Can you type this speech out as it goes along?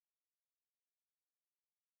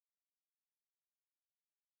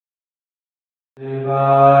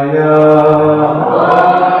Devaya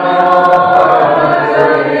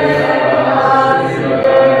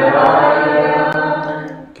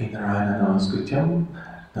Kinarayana Namaskrityam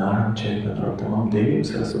Naram Chaiva Narottamam Devim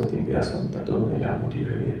Saraswatim Vyasam Tato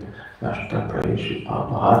Yamudiravet Nashta Prayeshu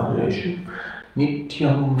Abhareshu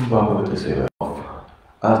Nityam Bhagavata Seva.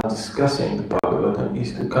 As discussing the Bhagavatam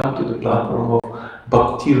is to come to the platform of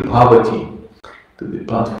Bhaktir Bhavati, to the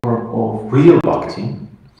platform of real bhakti.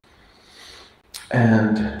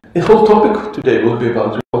 And the whole topic today will be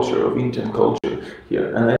about the culture of Indian culture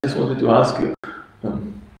here. And I just wanted to ask you,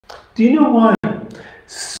 do you know why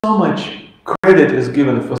so much credit is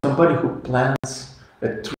given for somebody who plants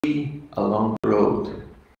a tree along the road?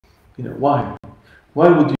 You know, why? Why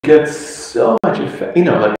would you get so much effect? You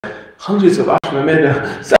know, like hundreds of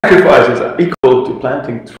Ashwamedha sacrifices are equal to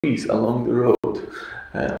planting trees along the road.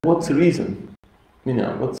 What's the reason? You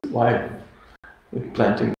know, why?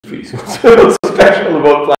 Planting trees. What's so special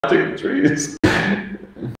about planting trees?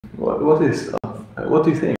 What do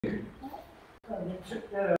you think?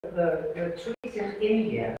 The trees in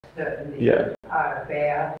India certainly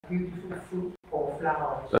bear beautiful fruit or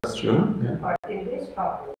flowers. That's true. Yeah. But in this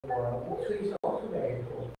part of the world, the trees are also very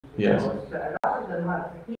important. Yes. Because a lot of them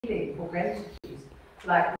have healing propensities,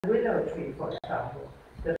 like the willow tree, for example.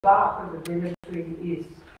 The bark of the willow tree is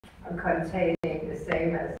containing the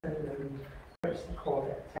same as what's called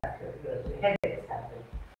the headache tablet.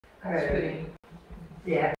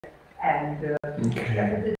 Yeah, and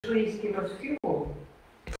the trees give us fuel.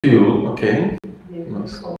 Fuel, okay.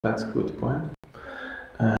 Yes, that's a good point.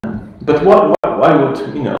 But why would,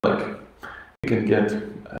 you know, like, you can get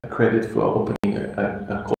credit for opening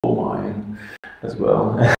a coal mine as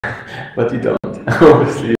well, but you don't.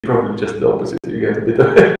 Obviously, probably just the opposite. You get a bit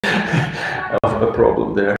of a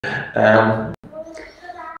problem there.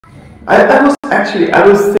 I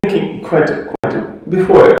was thinking quite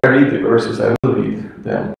before I read the verses, I will read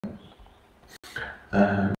them.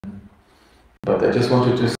 But I just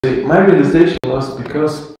wanted to say, my realization was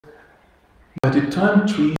because by the time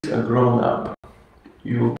trees are grown up,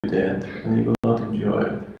 you will be dead and you will not enjoy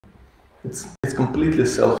it. It's completely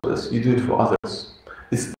selfless. You do it for others.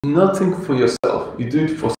 It's nothing for yourself. You do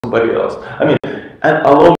it for somebody else. I mean, and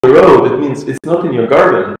along the road, it means it's not in your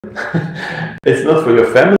garden. It's not for your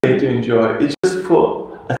family to enjoy. It's just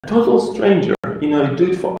for a total stranger. You know, you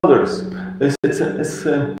do it for others.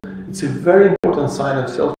 It's a very important sign of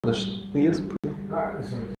selflessness. Yes.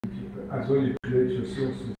 As well, you create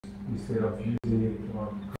resources instead of using it.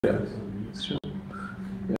 Yeah, it's true.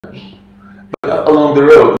 Yeah. But along the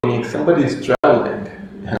road, when somebody is traveling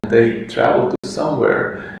and they travel to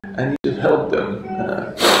somewhere, and you should help them.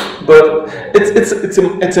 But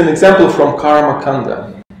it's an example from Karma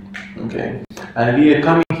Kanda. Okay, and we are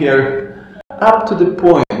coming here up to the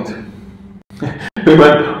point. We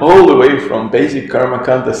went all the way from basic Karma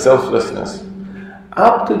Kanda selflessness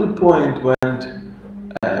up to the point when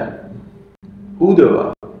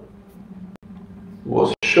Uddhava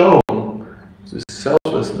was shown the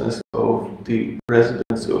selflessness of the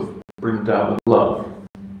residents of Vrindavan love,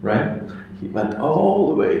 right? He went all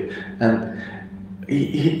the way, and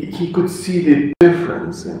he could see the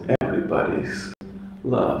difference in everybody's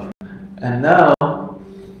love. And now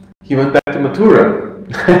he went back to Mathura,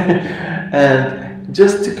 and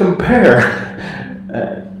just to compare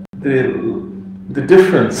the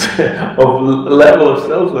difference of level of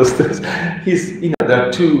selflessness, there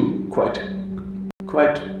are two quite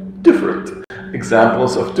different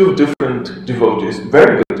examples of two different devotees,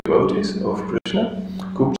 very good devotees of Krishna,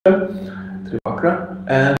 Kubja, Trivakra,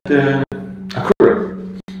 and Akrura,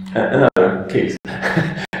 another case.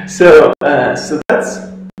 So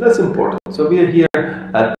that's important. So we are here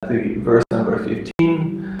at the verse number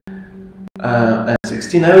 15 and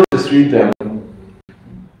 16. I will just read them.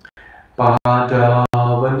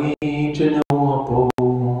 Padavani janopo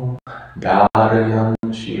darayan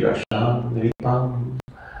shirasham ripam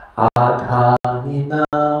adhaninam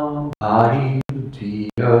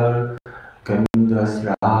paridiyar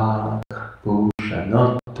gandhasra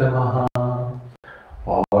bhushanottamaha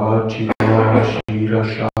Archita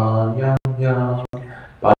shirashanyanya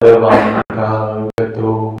padavam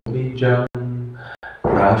kalgato nijam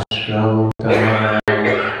prashrautam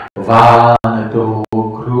vanato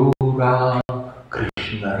krura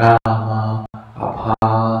Krishna Rama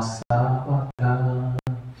abhasavata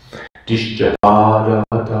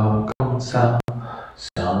dishjapadavata kamsa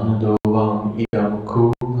sanudovam idam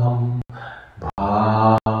kulam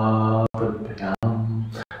bhavavyam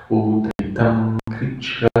udritam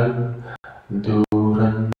krichral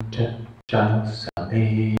durancha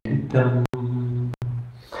samedam.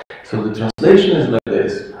 So the translation is like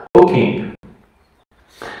this. O king,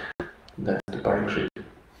 That's the Parikshit.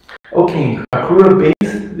 O king, Akrura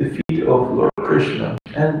bathed the feet of Lord Krishna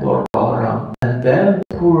and Lord Balaram and then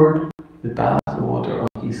poured the bath water on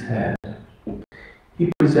his head.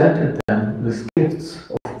 He presented them with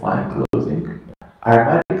gifts of fine clothing,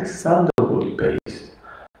 aromatic sandalwood paste,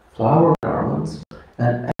 flower garlands,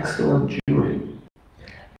 and excellent jewelry.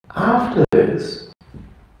 After this,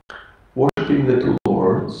 worshipping the two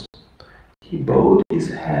lords, he bowed his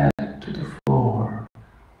head to the floor.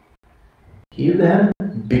 He then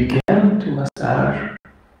began to massage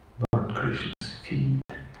Lord Krishna's feet,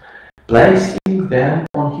 placing them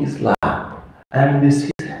on his lap, and with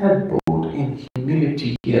his head bowed in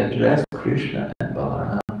humility, he addressed Krishna and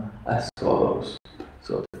Balaram as follows.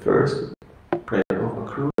 So the first prayer of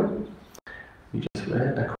Akrura, we just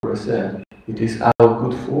read, Akrura said, "It is our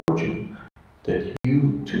good fortune that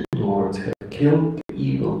you two lords have killed the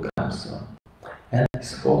evil Kamsa and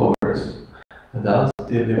his followers, thus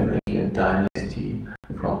delivering your dynasty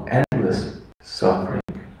from endless suffering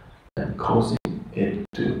and causing it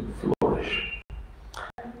to flourish."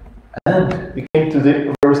 And we came to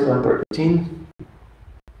the verse number 18,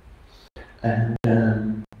 and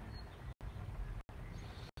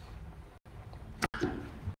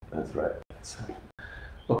that's right.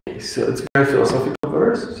 Okay, so it's a very philosophical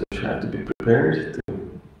verse, so you have to be prepared to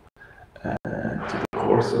the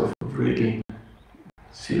course of really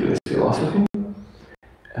serious philosophy,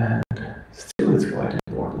 and still it's quite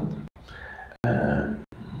important.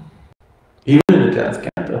 Even in the 10th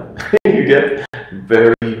canto, you get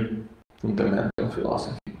very fundamental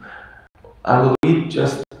philosophy. I will read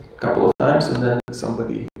just a couple of times, and then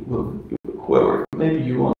somebody will, whoever, maybe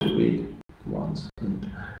you want to read once, and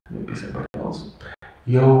maybe somebody else.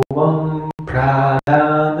 Yo vam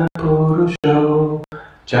pradana purusho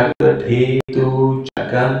jagadhetu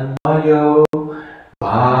jaganmayo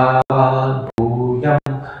bhavan bhuyam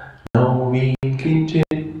no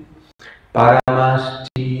vinkinchit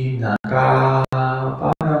paramasti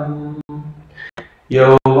nakaparam.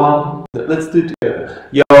 Yo vam, let's do it together.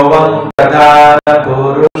 Yo vam pradana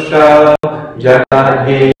purusho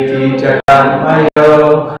jagadhetu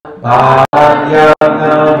jaganmayo bhavan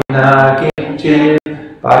no vinkinchit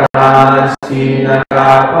paramasti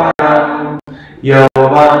nakaparam. Yo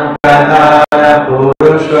vam pradana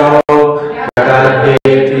purusho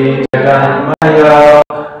jagadheti jaganmayo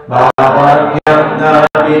bhavan na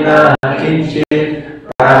vinkinchit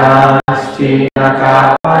paramasti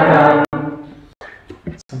nakaparam.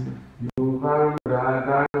 Yo vam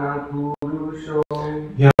pradana purusho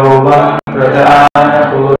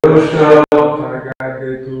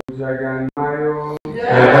jagadhetu jaganmayo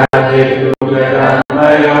bhavan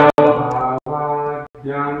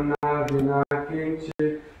na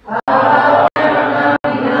vinkinchit paramasti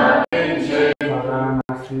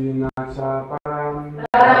nakaparam.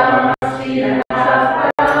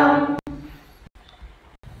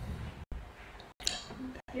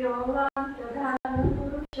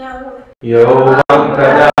 Yo vam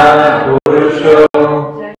pradana purusho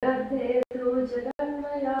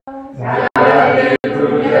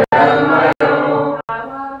jagadhetu jaganmayo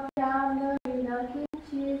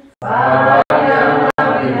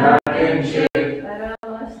bhavavyam vinkinchit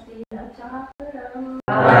paramasti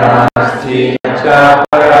nachaparam. Yo vam pradana purusho jagadhetu jaganmayo bhavavyam vinkinchit paramasti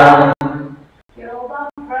nachaparam. Yo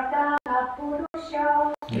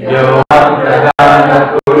vam pradana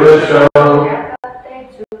purusho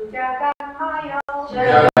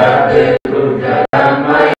jagadhetu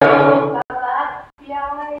jaganmayo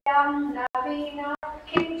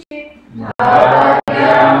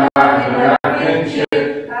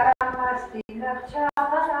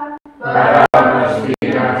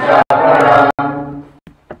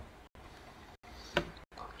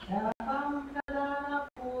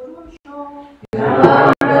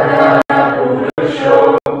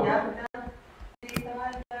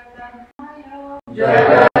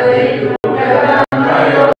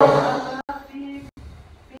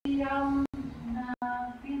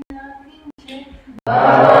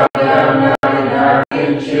bhavavyam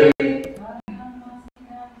vinkinchit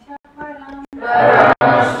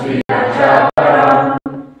paramasti nachaparam.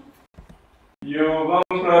 Yo vam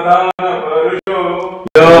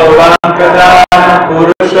pradana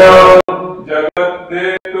purusho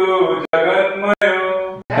jagadhetu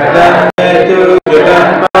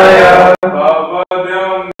jaganmayo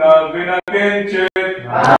bhavavyam na vinkinchit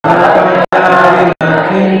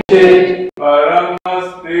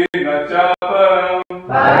paramasti nachaparam.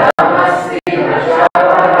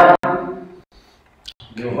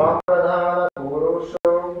 Yo vam pradana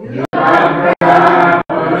purusho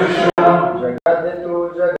jagadhetu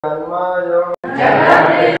jaganmayo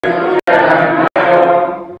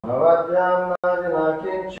bhavavyam na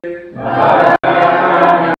vinkinchit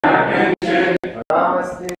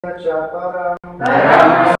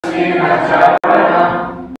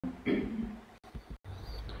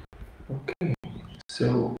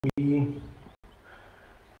So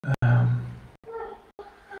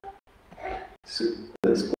so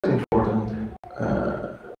that's quite important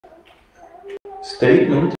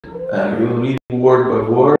statement, and we'll read word by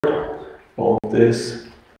word of this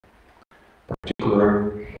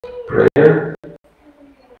particular prayer.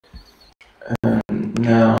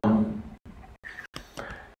 Now,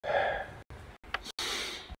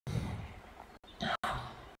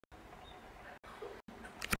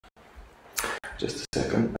 just a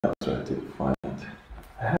second, I'll try to find it.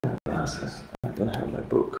 I have glasses, I don't have my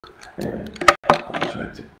book. Anyway, I'll try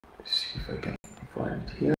to see if I can find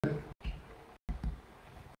it here.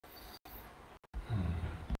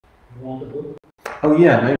 You want the book? Oh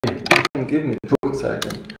yeah, maybe you can give me the book so I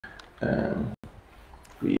can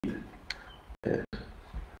read it.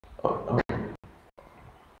 Oh,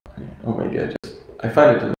 maybe I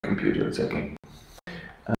find it on the computer, it's okay.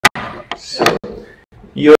 So,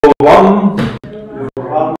 Yo one,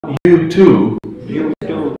 you two,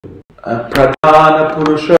 Pradhana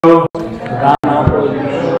Purusho,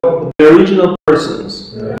 the original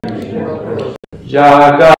persons,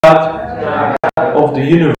 Jagat of the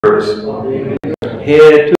universe,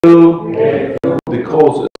 Hetu, the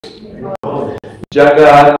causes,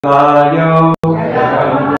 Jagat Maya,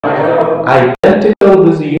 identical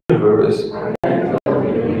with the universe,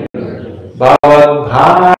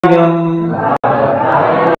 Bhavad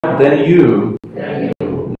then you,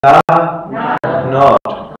 Na, not,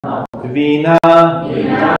 Vina,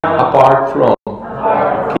 apart from,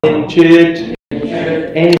 Kinchit,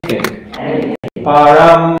 anything,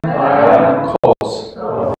 Param, cause,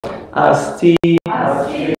 Asti,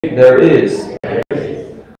 there is,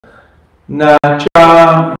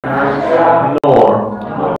 Nacha, nor,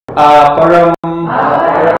 Aparam,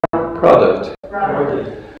 product.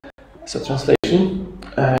 So translation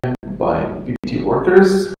by BPT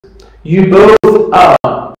workers. You both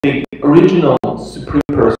are the original Supreme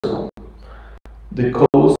Personal, the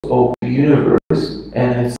cause of the universe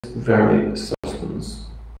and its very substance.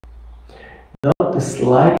 Not the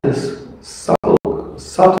slightest subtle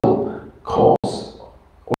cause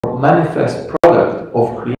or manifest product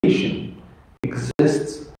of creation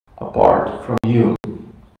exists apart from you.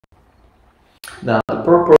 Now, the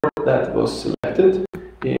purport that was selected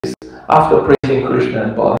is, after praising Krishna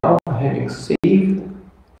and Balaram for having saved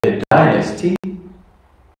the dynasty,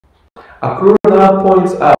 Akrura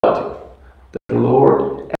points out that the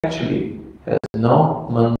Lord actually has no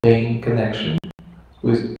mundane connection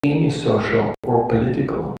with any social or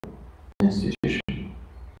political institution.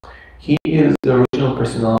 He is the original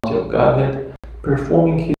personality of Godhead,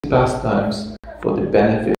 performing his pastimes for the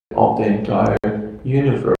benefit of the entire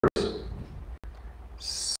universe.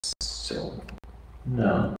 So,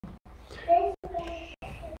 now,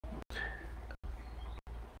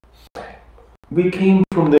 we came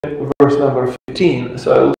from the verse number 15,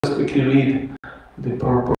 so I will just quickly read the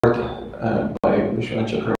purport by Vishwanath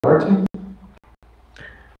Chakravarti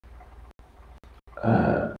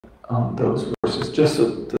on those verses, just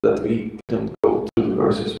so that we don't go through the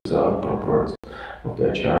verses without purport of the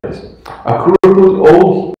acharyas. Akrura put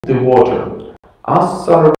all the water,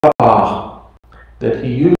 asarvah, that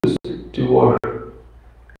he used to wash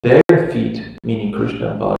their feet, meaning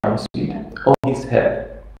Krishna and Balaram's feet, on his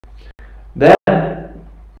head. Then,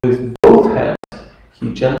 with both hands,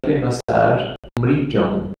 he gently massaged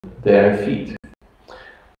Mrijam, their feet.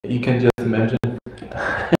 You can just imagine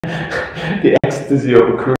the ecstasy of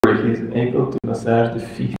Akrura. He's able to massage the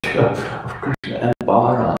feet of Krishna and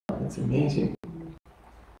Balaram. It's amazing.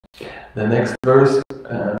 The next verse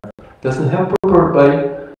doesn't have purport by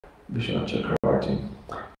Vishwanath Chakravarti.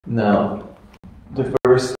 Now, the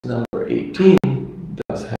verse number 18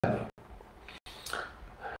 does have.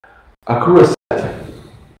 Akrura said,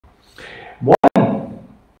 why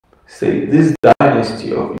say this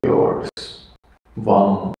dynasty of yours,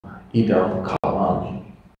 Vam Idam Kalam,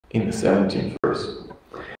 in the 17th verse,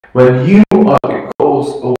 when you are the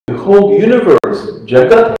cause of the whole universe,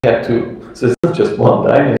 Jagat Hetu, so it's not just one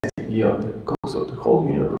dynasty, you are the cause of the whole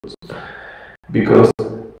universe. Because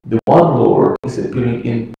the one Lord is appearing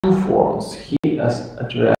in two forms. He is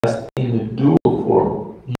addressed in the dual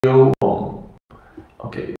form, Yovam.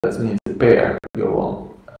 Okay, that means the pair, Yovam.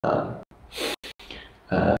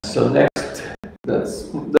 So next, that's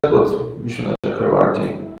what Vishwanath Chakravarti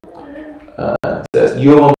says,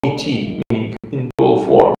 Yovam iti, meaning in dual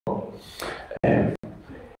form.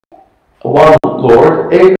 One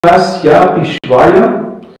Lord, Ekasya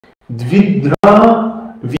Ishvaya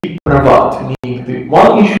Dvidra Vipravat, meaning the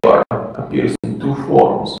one Ishvara appears in two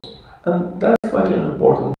forms. And that's quite an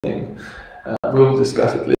important thing. We'll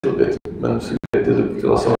discuss it a little bit when we get to the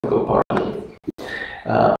philosophical part of it.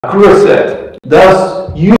 Akrura said,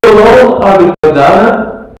 thus you alone are the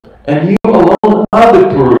Pradhana, and you alone are the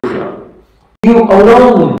Purusha. You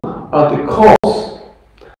alone are the cause,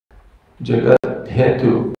 Jagat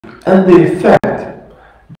Hetu, and the effect,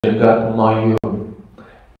 Jagat Mayu.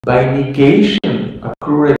 By negation,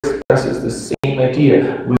 Akrura expresses the same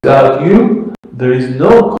idea. Without you, there is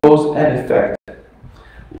no cause and effect.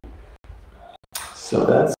 So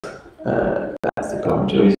that's the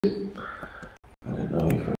commentary. I don't know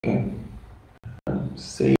if I can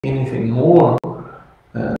say anything more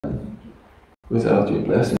without your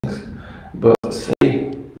blessings, but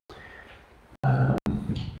say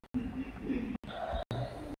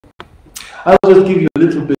I'll just give you a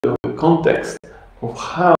little bit of the context of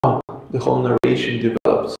how the whole narration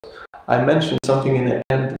develops. I mentioned something in the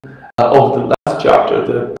end of the last chapter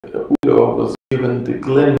that Uddhava was given the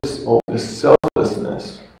glimpse of the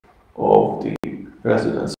selflessness of the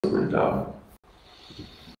residents of Vrindavan.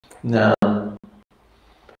 Now,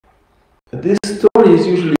 this story is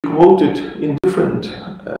usually quoted in different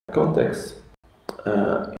contexts.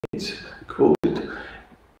 It's quoted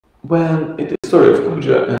when it is the story of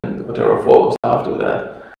Kuja and whatever follows after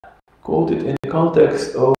that, quoted in the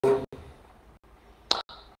context of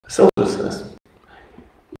selflessness.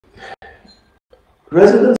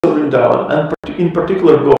 Residents of Vrindavan, and in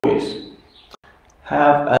particular gopis,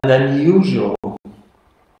 have an unusual,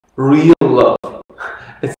 real love.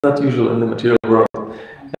 It's not usual in the material world.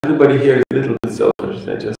 Everybody here is a little bit selfish.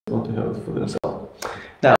 They just want to have it for themselves.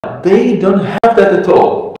 Now, they don't have that at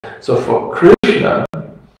all. So for Krishna,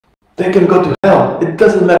 they can go to hell. It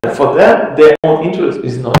doesn't matter. For them, their own interest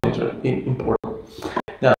is not important.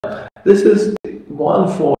 Now, this is one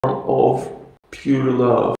form of pure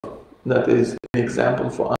love that is an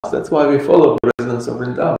example for us. That's why we follow the residents of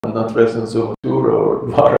Vrindavan, not residents of Mathura or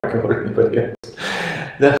Dwaraka or anybody else.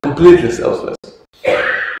 They're completely selfless.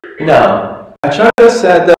 Now, Acharya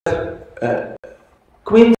said that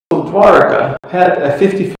queens of Dwaraka had a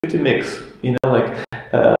 50-50 mix. You know, like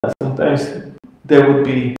sometimes they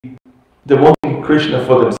wanted Krishna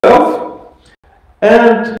for themselves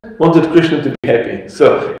and wanted Krishna to be happy.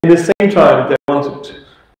 So, in the same time, they wanted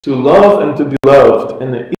to love and to be loved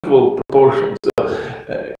in an equal proportion.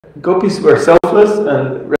 So, gopis were selfless,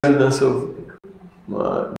 and residents of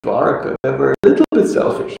Dwaraka, they were a little bit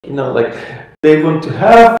selfish. You know, like they want to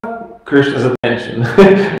have Krishna's attention.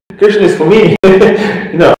 Krishna is for me.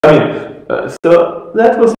 You know, I mean, so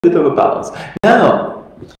that was a bit of a balance. Now,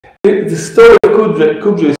 the story of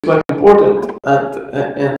Kubja is quite important,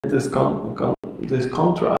 and this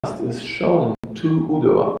contrast is shown to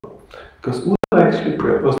Uddhava, because Uddhava actually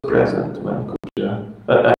was present when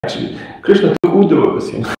Kubja, actually, Krishna took Uddhava with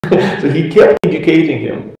him, so he kept educating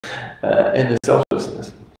him in the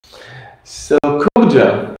selflessness. So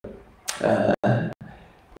Kubja,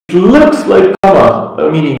 it looks like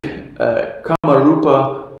Kama, meaning Kama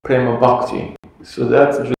Rupa Prema Bhakti, so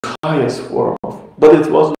that's the highest form of, but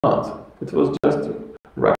it was not. It was just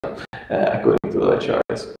right, according to the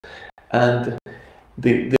acharyas. And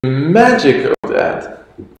the magic of that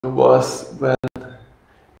was when,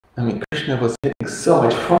 I mean, Krishna was having so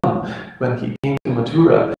much fun when he came to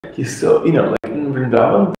Mathura. He saw, you know, like in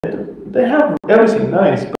Vrindavan, they have everything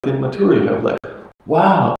nice, but in Mathura you have like,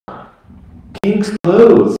 wow, king's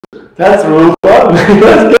clothes. That's real fun.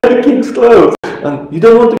 Let's get the king's clothes. And you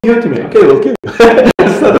don't want to give it to me. Okay, we'll give you.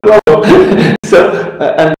 That's not a problem. So,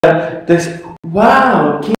 and they say,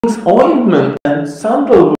 wow, king's ointment and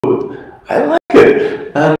sandalwood. I like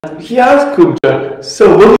it. And he asked Kubja,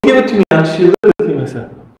 so will you give it to me? And she looked at him and said,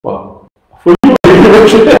 wow, for you.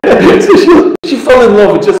 So she fell in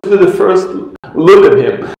love just with the first look at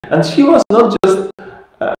him. And she was not just,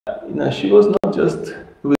 she was not just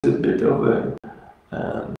with a bit of a,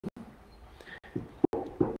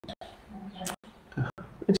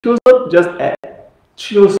 she was not just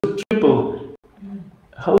she was a triple,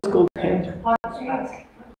 how it's called? Hunchback.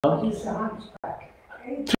 He's a hunchback.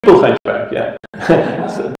 Triple hunchback, yeah.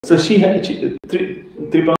 so she had,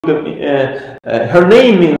 her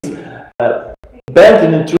name means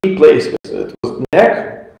bent in 3 places. So it was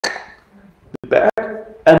neck, the back,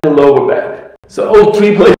 and the lower back. So all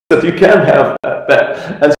 3 places that you can have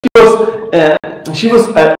that. And she was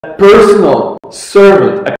a personal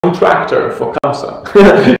servant, a contractor for Kamsa.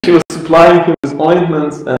 She was supplying him with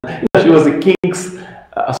ointments, and she was the king's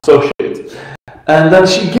associate. And then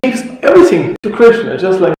she gives everything to Krishna,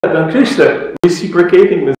 just like that. And Krishna,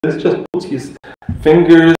 reciprocating with this, just puts his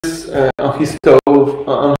fingers on his toe,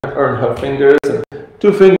 on her fingers, and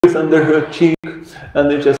 2 fingers under her cheek, and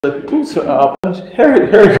they just like pulls her up, and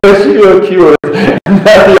here goes, you are cured, and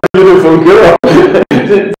now you're a beautiful girl.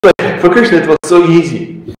 It's like, for Krishna it was so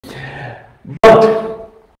easy.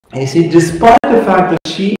 But, you see, despite the fact that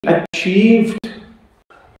she achieved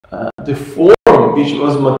the form, which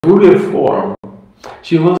was Madhurya form,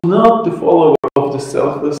 she was not the follower of the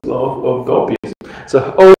selfless love of gopis.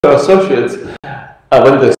 So all her associates,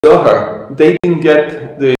 when they saw her, they didn't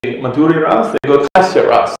get the Madhurya Ras, they got Hasya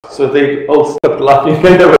Ras. So they all stopped laughing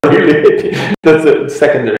and they were really happy. That's a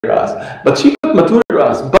secondary Ras. But she got Madhurya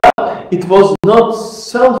Ras, but it was not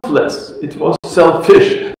selfless, it was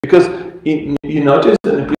selfish. Because you noticed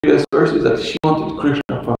in the previous verses that she wanted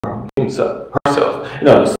Krishna for herself.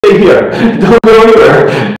 Stay here, don't go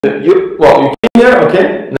anywhere. You came here,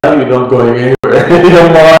 okay? Now you're not going anywhere. You're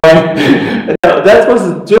mine. Now, that was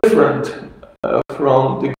different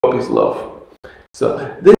from the gopis' love. So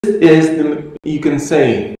this is, you can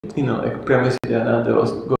say, like Prema Siddhananda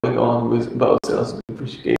was going on with about sense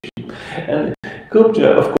gratification. And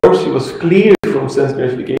Kupja, of course, she was cleared from sense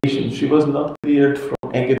gratification. She was not cleared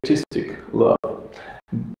from egotistic love.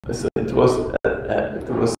 So it was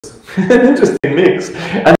an interesting mix.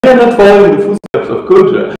 And we are not following the footsteps of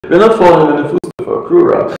Kudra. We are not following in the footsteps of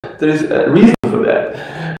Krura. There is a reason for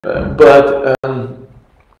that. But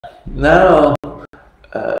now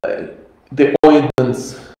the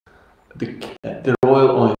ointments, the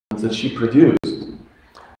royal ointments that she produced,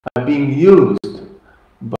 are being used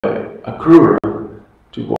by Akrura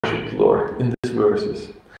to worship the Lord in these verses.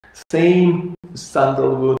 Same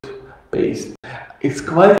sandalwood paste. It's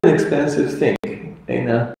quite an expensive thing,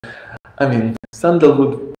 I mean,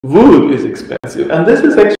 sandalwood wood is expensive, and this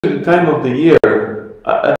is actually the time of the year.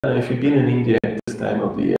 I don't know if you've been in India at this time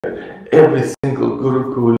of the year. Every single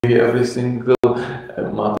Gurukuli, every single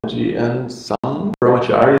Mataji, and some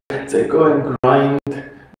brahmacharis, they go and grind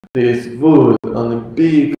this wood on a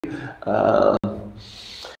big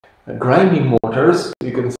grinding mortars.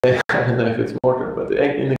 You can say, I don't know if it's mortar, but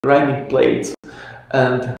in the grinding plates,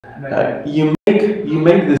 and you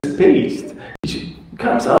make this paste. It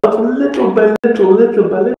comes out little by little,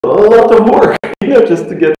 a lot of work, just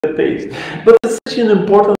to get the paste. But it's such an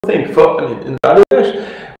important thing. In Radhadesh,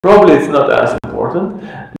 probably it's not as important,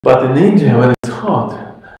 but in India, when it's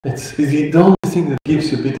hot, it's the only thing that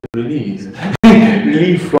gives you a bit of relief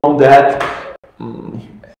from that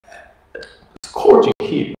scorching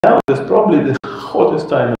heat. Now it's probably the hottest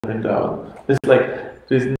time in Vrindavan. It's like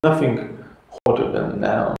there's nothing hotter than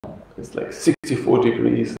now. It's like 64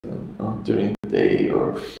 degrees during the day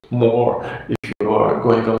or more. If you are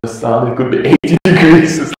going on the sun, it could be 80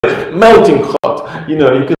 degrees. It's like melting hot.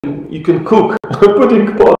 You can cook.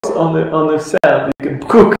 Putting pots on the sand, you can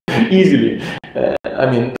cook easily.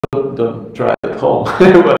 Don't try it at home.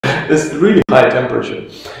 But it's really high temperature.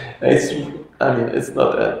 It's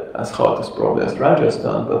not as hot as probably as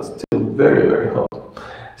Rajasthan, but still very, very hot.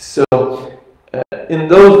 So in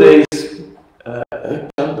those days,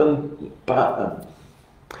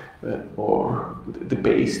 or the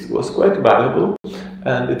paste was quite valuable,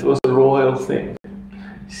 and it was a royal thing.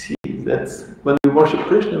 See, that's when we worship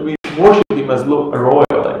Krishna, we worship him as a royal.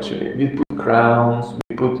 Actually, we put crowns,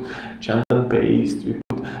 we put chandan paste, we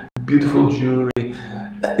put beautiful jewelry.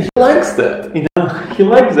 He likes that, he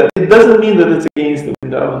likes that. It doesn't mean that it's against the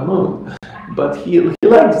Vrindavan mood, but he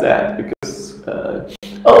likes that because,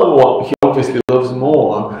 he obviously loves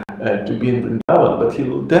more to be in Vrindavan, but he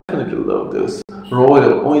will definitely love those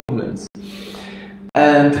royal ointments.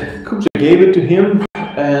 And Kupja gave it to him,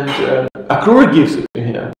 and Akrura gives it to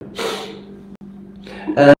him.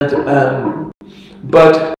 And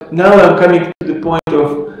but now I'm coming to the point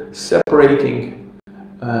of separating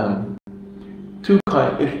two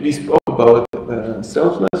kinds. We spoke about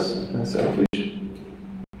selfless and selfish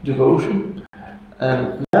devotion,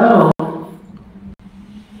 and now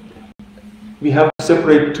we have to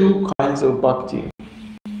separate two kinds of bhakti.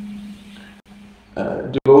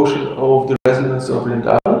 Devotion of the residents of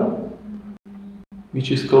Vrindavan,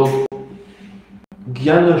 which is called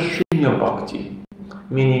Jnana Shunya Bhakti,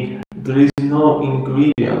 meaning there is no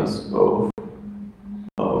ingredients of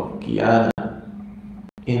jnana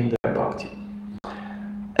in their bhakti.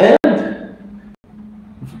 And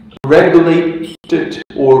regulated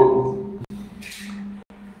or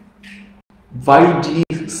Vaidhi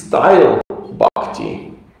style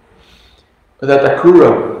bhakti that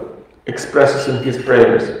Akrura expresses in his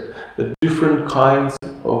prayers, the different kinds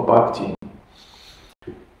of bhakti.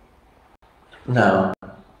 Now,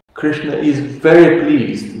 Krishna is very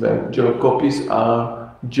pleased when gopis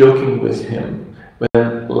are joking with him,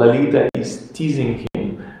 when Lalita is teasing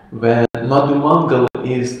him, when Madhumangala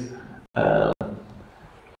is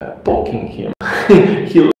poking him.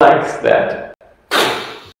 He likes that.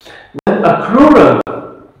 When Akrura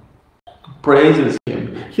praises him,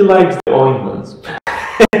 He likes the ointments.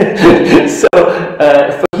 So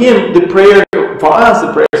for him, the prayer, for us,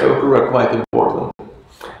 the prayers of Guru are quite important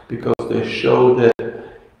because they show that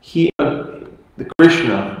the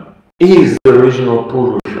Krishna is the original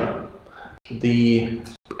Purusha.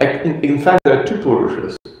 In fact, there are two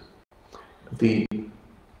Purushas. The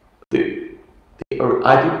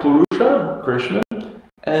Adi Purusha, Krishna,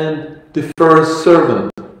 and the first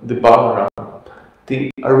servant, the Balaram,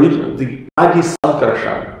 the Adi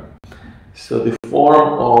Sankarshan. So the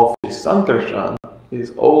form of the Sankarshan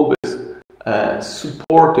is always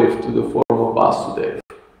supportive to the form of Vasudeva.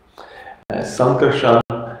 Sankarshan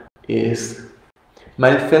is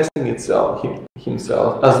manifesting himself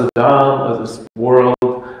as the Dham, as this world,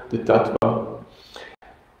 the Tattva.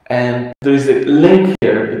 And there is a link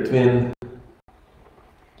here between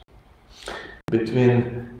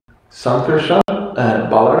Sankarshan and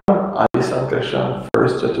Balaram, Adi Sankarshan,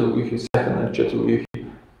 first Chaturvyuhi, second Chaturvyuhi,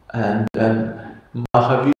 and then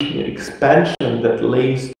Mahavishnu expansion that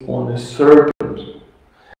lays on a serpent.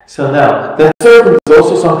 So now, that serpent is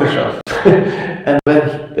also Sankarshan. And when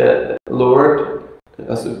the Lord,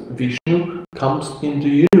 as Vishnu, comes into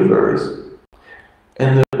the universe,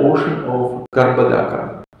 in the ocean of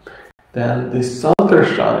Garbhodaka, then the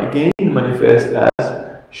Sankarshan again manifests as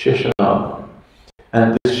Sheshanag.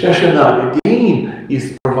 And the Sheshanag again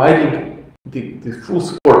is providing the full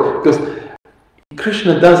support, because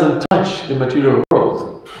Krishna doesn't touch the material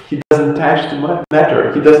world. He doesn't touch the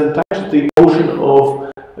matter. He doesn't touch the ocean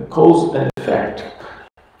of cause and effect.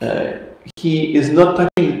 He is not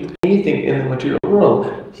touching anything in the material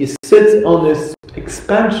world. He sits on this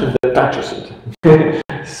expansion that touches it.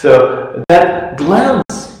 So that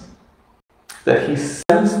glance that he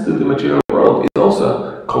sends to the material world is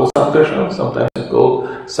also called Sankarshan, sometimes it's called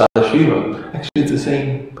Sadashiva. Actually, it's the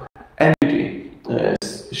same entity.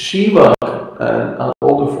 Shiva and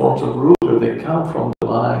all the forms of ruler, they come from the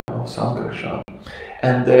line of Sankarshan.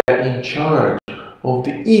 And they are in charge of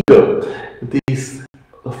the ego, this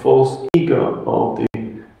false ego of the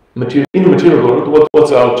material. In the material world,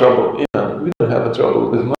 what's our trouble? We don't have a trouble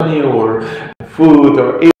with money or food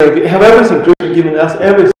or air. We have everything. Krishna giving us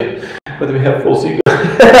everything, but we have false ego.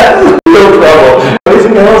 No trouble.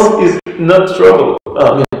 Everything else is not trouble.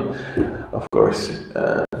 Of course,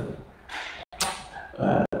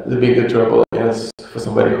 the bigger trouble, I guess, for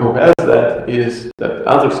somebody who has that is that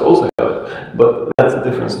others also have it, but that's a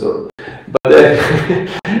different story. But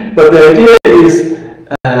the idea is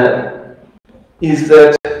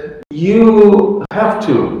that you have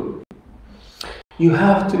to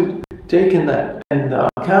take in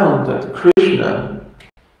account that Krishna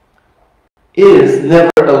is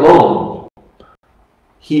never alone.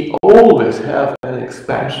 He always has an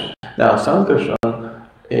expansion. Now, Sankarshan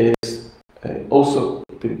is also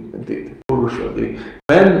the Purusha.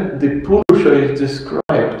 When the Purusha is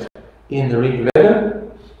described in the Rig Veda,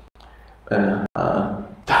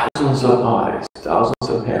 thousands of eyes, thousands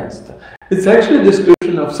of hands. It's actually a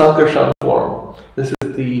description of Sankarshan form. This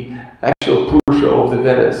is the actual Purusha of the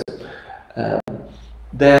Vedas.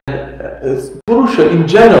 Then Purusha in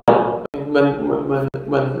general,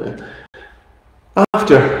 when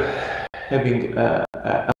after having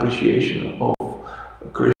appreciation of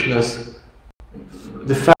Krishna's,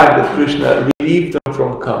 the fact that Krishna relieved them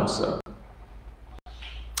from Kamsa,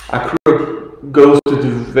 Akrura goes to the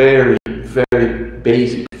very, very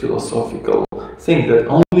basic philosophical thing that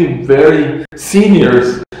only very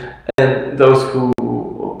seniors and those who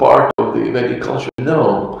are part of the Vedic culture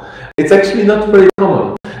know. It's actually not very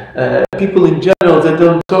common. People in general, they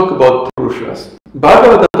don't talk about Purushas.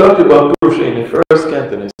 Bhagavatam talked about Purusha in the first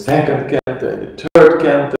canto, in the second canto, in the third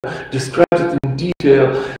canto, describes it in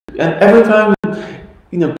detail, and every time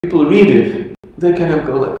people read it, they kind of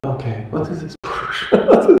go like, okay, what is this Purusha?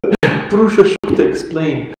 Purusha Shukta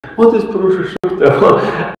explain. What is Purusha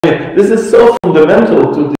Shukta? This is so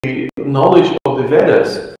fundamental to the knowledge of the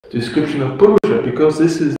Vedas, the description of Purusha, because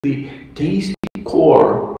this is the tasty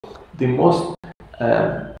core, the most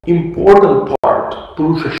important part.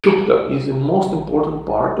 Purusha Shukta is the most important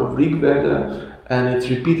part of Rig Veda, and it's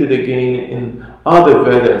repeated again in other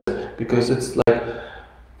Vedas, because it's like,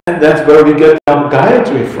 and that's where we get our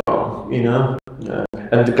Gayatri from,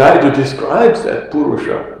 and the Gayatri describes that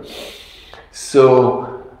Purusha.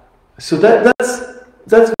 So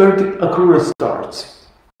that's where the Akrura starts.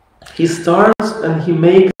 He starts and he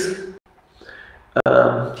makes.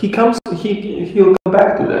 He'll come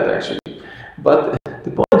back to that actually. But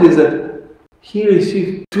the point is that he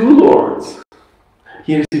received two lords.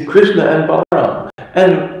 He received Krishna and Balaram,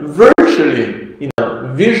 and virtually,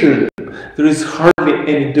 visually, there is hardly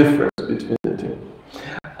any difference between the two.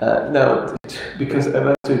 Now, because I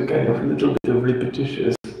went to kind of a little bit of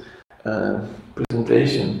repetitious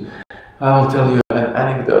presentation, I will tell you an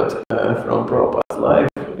anecdote from Prabhupada's life.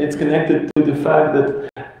 It's connected to the fact that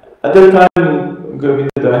at that time Govinda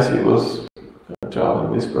Dasi was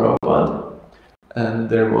traveling with Prabhupada, and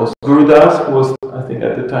there was Guru Das, who was, I think,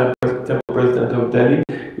 at the time temple president of Delhi.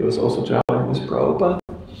 He was also traveling with Prabhupada.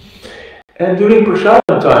 And during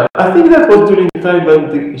Prasadam time, I think that was during the time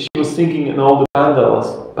when she was singing in all the pandals,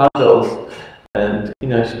 and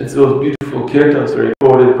it was beautiful kirtans were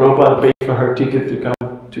recorded. Prabhupada paid for her ticket to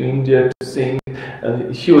come to India to sing,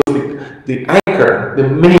 and she was the anchor, the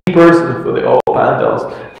main person for the all pandals.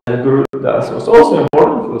 And Guru Das was also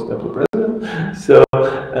important, he was temple president. So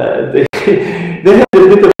they had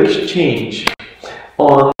a bit of exchange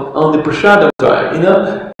on the prasadam time.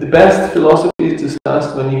 The best philosophy is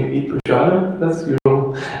discussed when you eat prasadam. That's your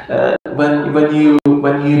rule.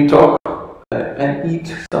 When you talk and eat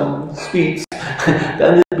some sweets,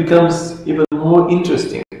 then it becomes even more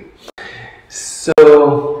interesting. So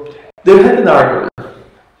they had an argument.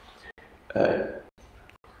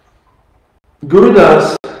 Guru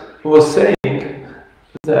Das was saying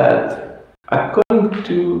that according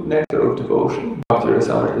to Nectar of Devotion, Bhakti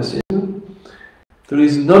Rasamrita, there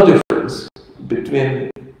is no difference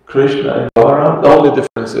between Krishna and Balaram. The only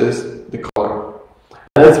difference is the color.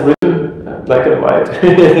 And that's written black and white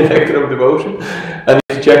in Nectar of Devotion. And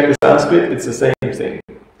if you check the Sanskrit, it's the same thing.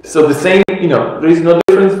 So the same, there is no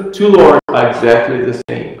difference. Two lords are exactly the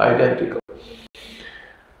same, identical.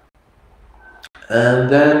 And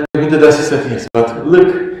then Govinda Dasi said, yes, but look,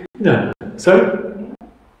 sorry,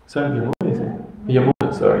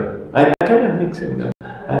 Yamuna, sorry. I kind of mix him them.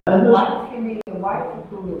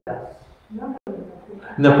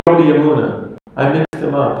 No, probably Yamuna. I mixed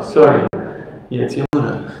them up, sorry. Yeah, it's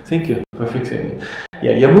Yamuna. Thank you for fixing it.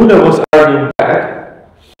 Yeah, Yamuna was arguing back.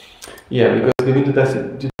 Yeah, because Govinda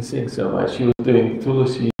Dasi didn't sing so much. She was doing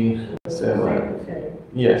Tulasi.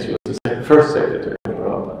 Yeah, she was the first secretary of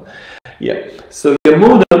Prabhupada. Yeah, so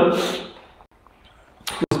Yamuna was,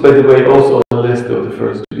 by the way, also on the list of the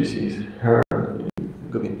first GBCs, her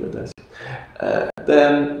Govinda Dasi.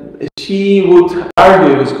 Then she would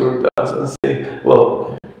argue with Guru Das and say,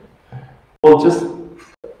 well, just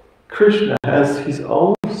Krishna has his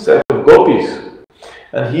own set of gopis,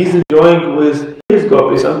 and he's enjoying with his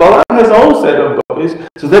gopis, and Balaram has his own set of gopis,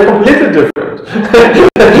 so they're completely different. They're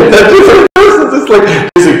different persons. It's like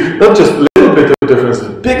not just a little bit of difference, a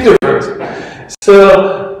big difference.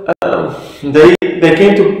 So they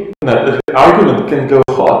came to the argument can go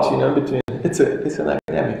hot, between it's an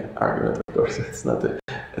academic argument, of course. It's not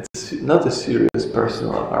a serious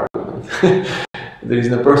personal argument. There is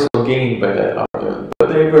no personal gain by that argument, but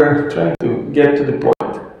they were trying to get to the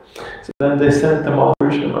point. So then they sent Tamal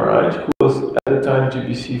Krishna Maharaj, who was at the time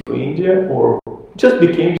GBC for India, or just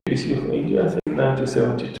became GBC for India, I think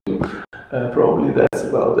 1972. Probably that's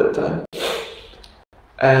about that time.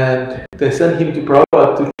 And they sent him to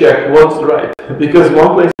Prabhupada to check what's right. Because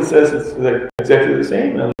one place it says it's like exactly the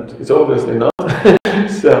same, and it's obviously not.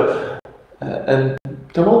 So, and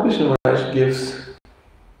Tamal Krishna Maharaj gives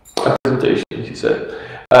a presentation. He said,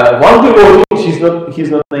 one devotee, he's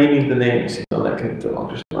not naming the names, like in Tamal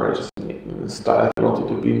Krishna Maharaj's style, he wanted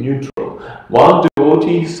to be neutral. One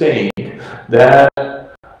devotee saying that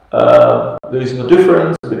there is no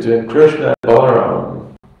difference between Krishna and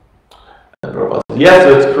Balaram. And Prabhupada said, yes,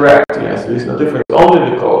 that's correct, yes, there is no difference, only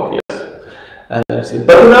the color, yes. And then he said,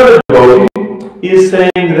 but another devotee is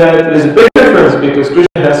saying that there is a big difference because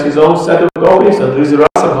Krishna has his own set of gopis and there is a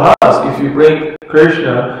rasa bhas. If you bring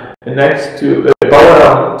Krishna next to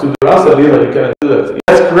Balaram to the rasa lila, you cannot do that.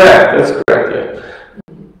 That's correct, yeah.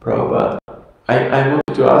 Prabhupada, I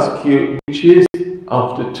wanted to ask you which is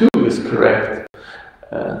of the two is correct.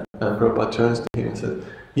 And Prabhupada turns to him and said,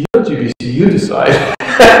 you're GBC, you decide.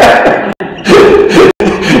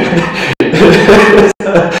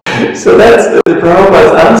 So that's the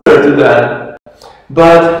Prabhupada's answer to that.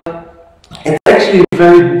 But it's actually a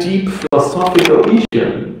very deep philosophical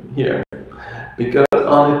issue here. Because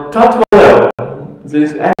on a tattva level, there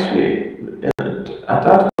is actually, at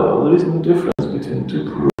tattva level, there is no difference between two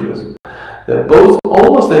purushas. They're both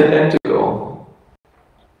almost identical.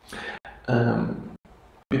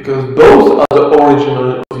 Because both are the origin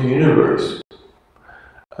of the universe.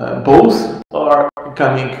 Both are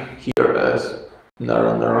coming here as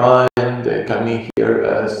Narayan, they're coming here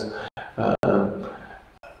as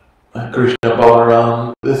Krishna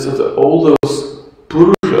Balaram. This is all those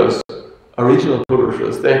purushas, original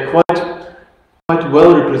purushas. They're quite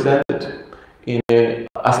well represented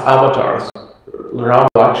as avatars. Ram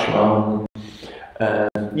Lakshman.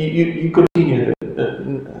 You continue.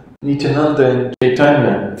 Nityananda and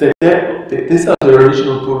Caitanya. These are the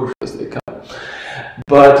original Purushas. They come,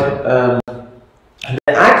 but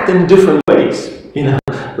they act in different ways.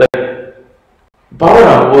 Like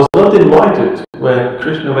Balaram was not invited when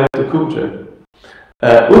Krishna went to Kuja.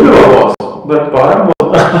 Uddhava was, but Balaram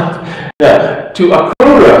was not. Yeah, to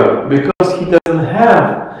Akrura, because he doesn't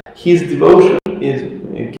have his devotion is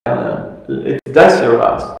jnana. It's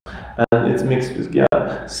dasaras, and it's mixed with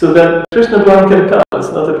jnana. So that Krishna Balaram can come.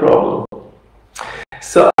 It's not a problem.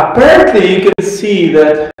 So apparently, you can see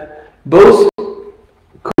that both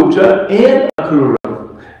Kuja and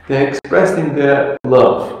Akrura, they're expressing their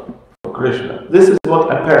love for Krishna. This is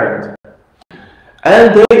what apparent.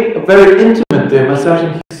 And they are very intimate. They're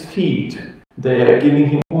massaging his feet. They are giving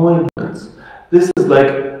him ointments. This is like,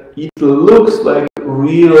 it looks like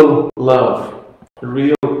real love,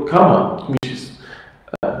 real karma, which is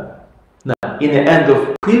now in the end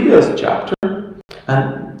of previous chapter,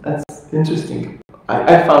 and that's interesting.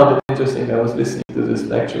 I found it interesting. I was listening to this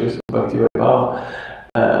lecture with Bhaktivedanta.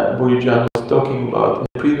 Burijan was talking about in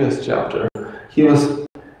the previous chapter. He was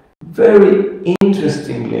very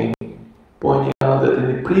interestingly pointing out that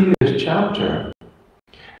in the previous chapter,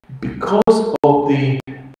 because of the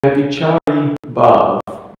Vyabhichari Bhav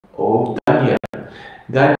of Danya,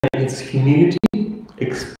 Danya is humility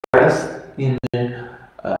expressed in the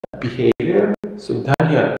behavior. So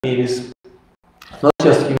Danya is not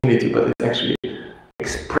just humility, but it's actually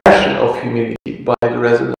expression of humility by the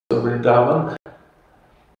residents of Vrindavan.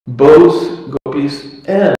 Both gopis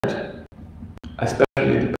and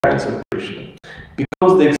especially the parents of Krishna,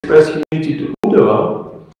 because they express humility to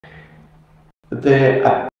Uddhava, the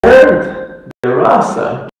apparent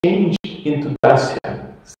rasa changed into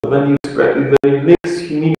dasya. So when you mix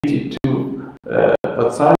humility to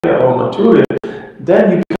Vatsalya or Mathurya,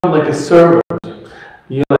 then you become like a servant.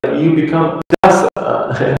 You become dasa.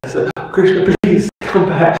 So, Krishna, please come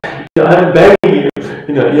back. I'm begging you.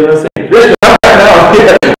 You're not saying, Krishna, come back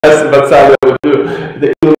now. That's what Vatsalya would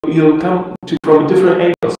do. You'll come from a different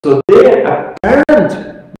angle. So their apparent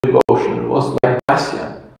devotion was like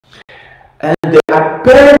dasya. And the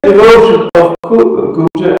apparent devotion of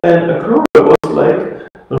Kuja and Akrura was like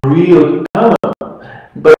real karma.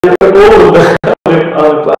 But they were all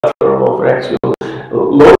on a platform of actual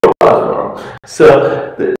lower platform. So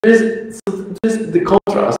the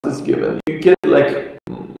contrast is given. You get like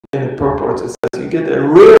in the purport it says you get a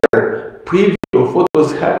rare preview of what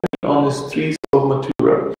was happening on the streets of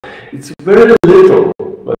Mathura. It's very little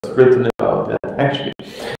what's written about that. Actually,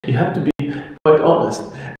 you have to be quite honest.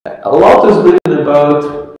 A lot is written about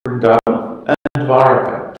Vrindavan and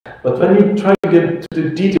Dwaraka, but when you try to get to the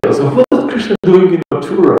details of what is Krishna doing in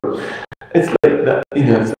Mathura, it's like that.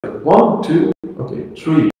 It's like 1, 2, okay,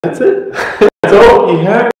 3. That's it. That's all you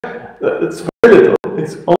have. It's very little.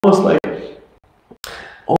 It's almost like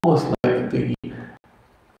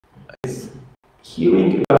it's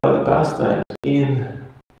hearing about the pastime in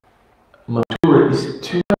Mathura is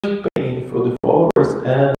too much pain for the followers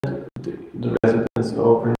and the residents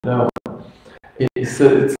of Vrindavan. It's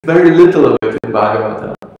very little of it in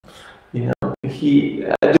Bhagavatam.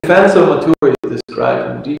 The defense of Mathura is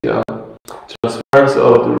described in detail. Transference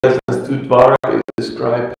of the residents to Dwaraka is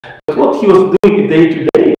described. But what he was doing day to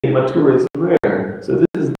day in Mathura is rare. So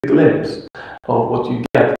this is the glimpse of what you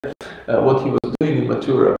get, what he was doing in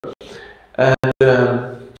Mathura. And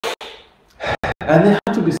they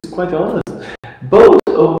have to be quite honest. Both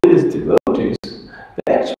of these devotees,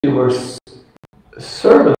 they actually were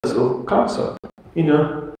servants of Kamsa.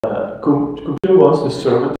 Kuja was the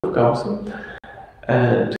servant of Kamsa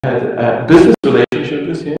and had a business relationship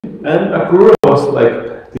with him. And Akrura was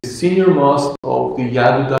like the senior most of the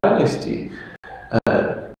Yadu dynasty.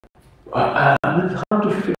 It's hard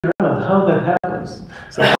to figure out how that happens.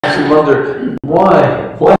 Sometimes you wonder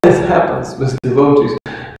why this happens with devotees.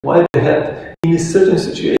 Why they had, in certain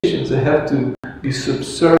situations, they have to be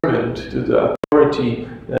subservient to the authority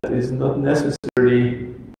that is not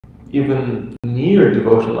necessarily even near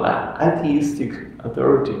devotional, atheistic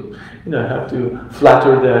authority. Have to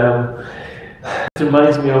flatter them. It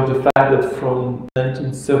reminds me of the fact that from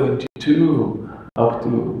 1972 up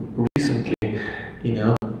to recently,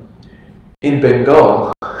 in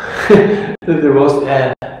Bengal, there was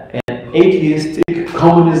an atheistic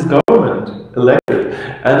communist government elected.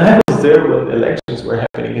 And I was there when elections were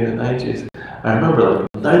happening in the 90s. I remember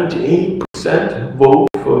like 98% vote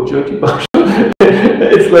for Jyoti Basu.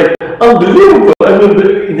 It's like unbelievable. I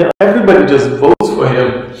mean, everybody just votes for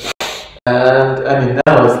him. And I mean,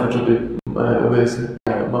 now it's a little bit, with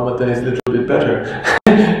Mamata is a little bit better.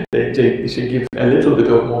 they should give a little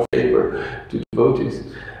bit of more favor to devotees.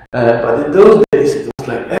 But in those days, it was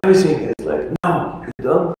like everything is like, no, you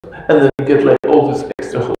don't. And then you get like all these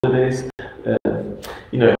extra holidays.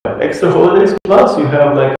 You know, extra holidays plus you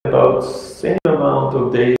have like about same amount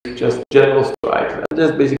of days just general strike. That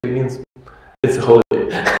just basically means it's a holiday.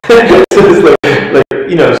 So it's like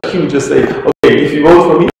you know, he would just say, okay, if you vote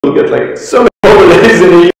for me, you'll get like so many holidays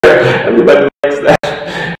in a year. Everybody likes that.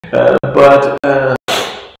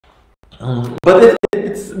 But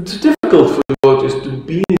it's difficult for the voters to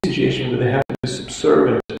be in a situation where they have to be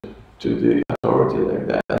subservient to the authority like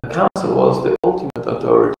that. And the council was the ultimate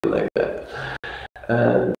authority like that.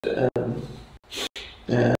 And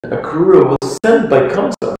Akrura was sent by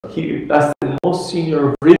Kamsa. He, as the most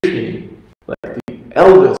senior Vrishni, like the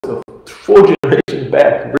eldest of 4 generations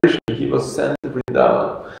back, Vrishni, he was sent to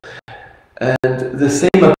Vrindavan. And the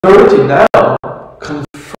same authority now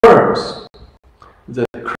confirms that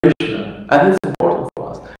Krishna, and it's important for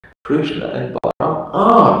us, Krishna and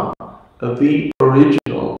Balaram are the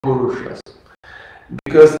original Purushas.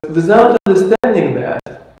 Because without understanding that,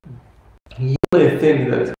 you may think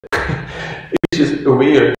that it's just a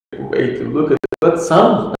weird way to look at it. But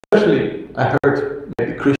some, especially I heard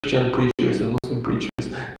maybe Christian preachers and Muslim preachers,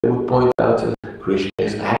 they would point out that Krishna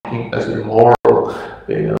is acting as a moral,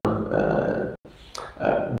 you know,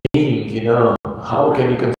 being. You know, how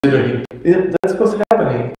can you consider him? That's what's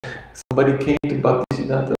happening. Somebody came to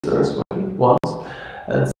Bhaktivedanta Saraswati once,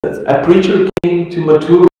 and said, a preacher came to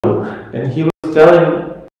Mathura, and he was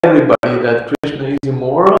telling everybody that Krishna is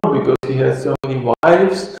immoral because he has so many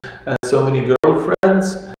wives and so many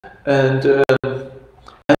girlfriends, and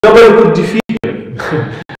nobody could defeat him.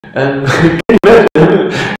 And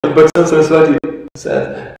Bhaktivedanta Saraswati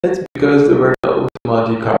said, that's because there were no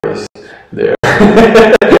Madhikaris there.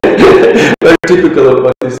 Very typical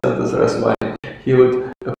of Bhaktivedanta Saraswati. He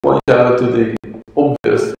would point out to the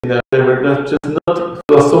obvious, you know, they were not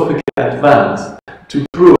philosophically advanced to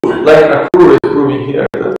prove, like Akrura is proving here,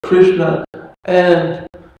 that Krishna and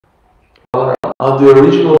Balaram are the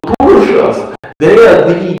original Purushas. They are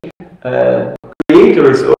the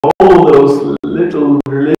creators of all those little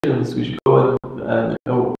religions which go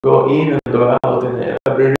in and go out in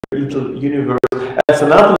every little universe. And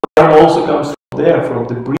Sanatana Dharma also comes from there, from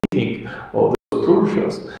the breathing of those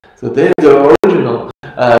Purushas. So they're the original,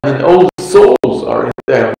 and all the souls are in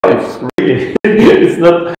their lives, really. I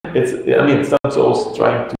mean, some souls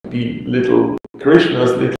trying to be little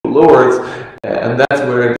Krishnas, little lords, and that's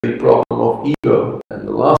where the problem of ego and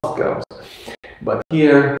the lust comes. But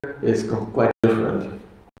here it's quite different.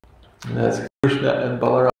 And that's Krishna and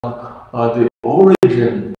Balaram are the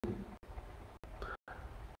origin.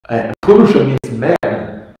 And Purusha means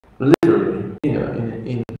man, literally, you know,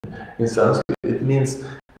 in Sanskrit. It means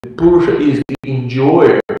the Purusha is the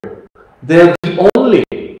enjoyer. They're the only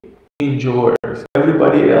enjoyers.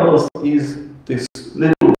 Everybody else is this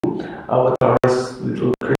little avatars,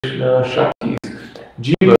 little Krishna, Shaktis,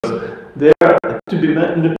 Jivas. They are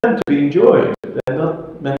meant to be enjoyed. They're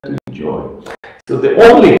not meant to enjoy. So the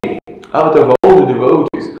only, out of all the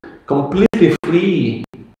devotees, completely free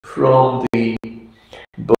from the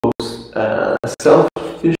both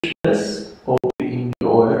selfishness of the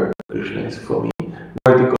enjoyer, Krishna is for me,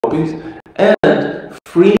 were the gopis, and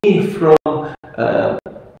free from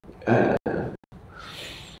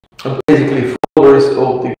basically followers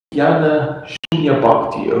of the jnana shunya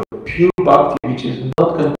bhakti, of pure bhakti which is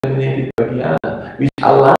not contaminated by jnana, which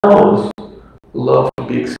allows love to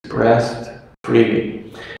be expressed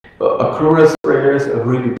freely. Akrura's prayers are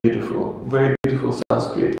really beautiful, very beautiful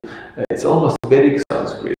Sanskrit. It's almost Vedic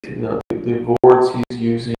Sanskrit, you know, the words he's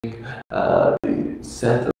using, the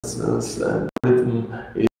sentences and rhythm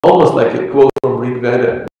is almost like a quote from Rig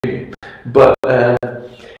Veda. But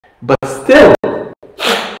still,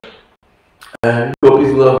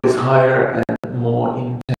 Gopi's love is higher and more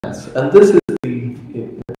intense. And this is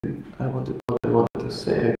what I wanted to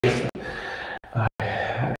say. I guess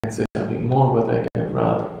I can say something more, but I can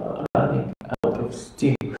running out of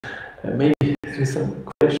steam. Maybe there is some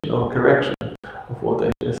question or correction of what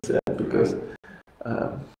I just said, because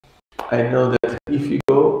I know that if you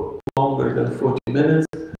go longer than 40 minutes,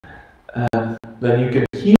 then you can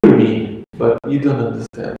hear me, but you don't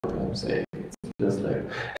understand what I'm saying. It's just like,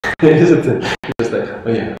 just like,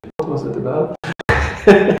 oh yeah, what was it about?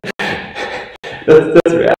 that's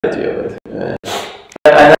the reality of it.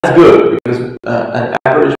 And that's good, because an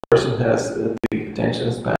average person has the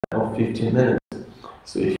attention span of 15 minutes.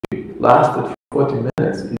 So if you lasted for 40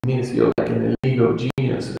 minutes, it means you're like in the league of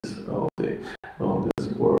geniuses of this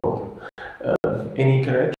world. Any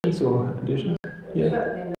corrections or additions? Yeah.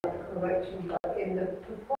 Certainly not correction, but in the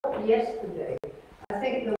report yesterday, I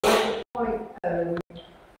think there was a point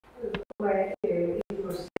where it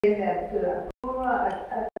was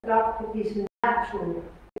his natural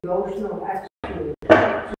emotional attitude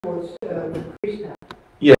towards Krishna.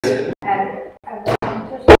 Yes. And I'm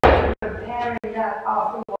just comparing that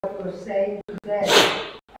after what you were saying today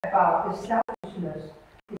about the selfishness,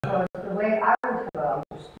 because the way I would have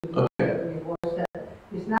understood it was that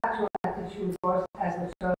his natural attitude was as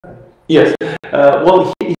a servant. Yes.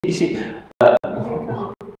 Well, you see, I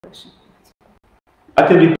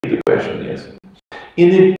can repeat the question, yes.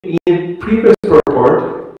 In the previous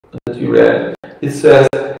report that you read, it says,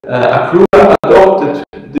 Akrura adopted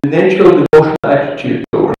the natural devotional attitude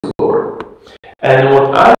towards the Lord. And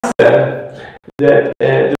what I said, that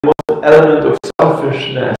there was an element of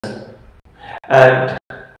selfishness. And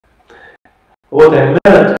what I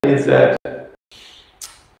meant is that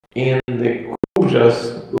in the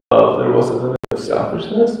Kuja's love, there was an element of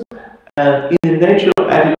selfishness. And in the natural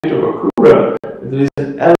attitude of Akrura, there is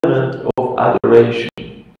an element of adoration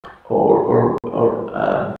or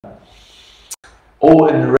awe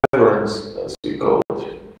and reverence, as we call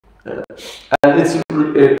it. And it's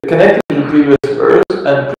connected to the previous verse,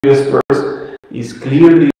 and previous verse is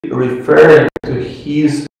clearly referring to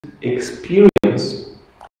his experience.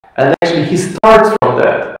 And actually he starts from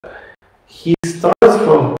that. He starts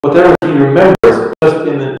from whatever he remembers, just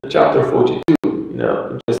in chapter 42,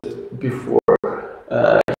 just before.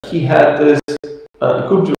 He had this,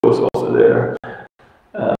 Kubja was also there.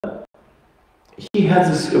 He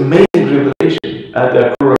had this amazing revelation at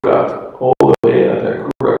the Akrura Ghat, all the way at the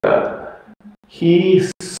Akrura Ghat. He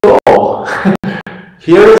saw,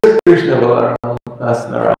 here is Krishna Balaram as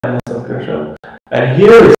Narayana Sankarshan, and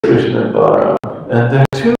here is Krishna and Balaram, and there are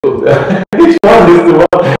two of them. Each one is the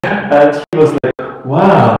one, and he was like,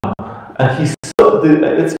 wow. And he saw,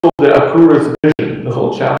 it's called the Akrura's vision, the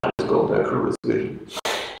whole chapter is called the Akrura's vision.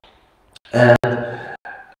 And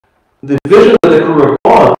the vision that Akrura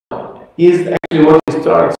got is actually what he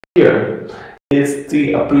starts here. It's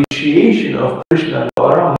the appreciation of Krishna and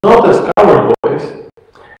Balaram, not as cover boys,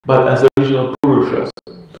 but as original Purushas.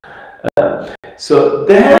 So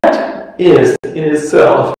that is, in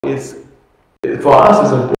itself, for us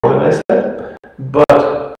is important, I said,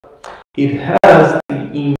 but it has the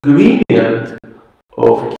ingredient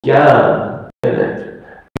of jnana in it,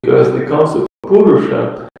 because the concept of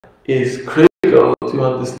Purusha is critical to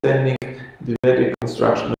understanding the Vedic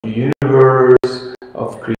construction of the universe,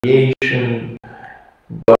 of creation,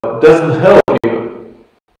 but doesn't help you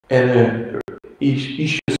in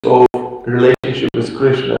issues of relationship with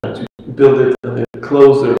Krishna to build it on a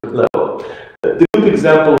closer level. The good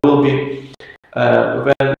example will be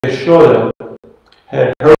when Yashoda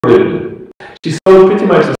had her vision. She saw pretty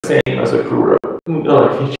much the same as Akrura.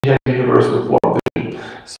 She had universal form vision.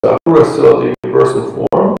 So Akrura saw the universal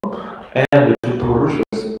form and the two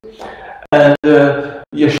Purushas. And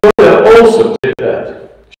Yashoda also did that.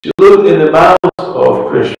 She looked in the mouth of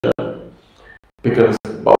Krishna because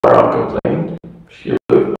Balaram complained. She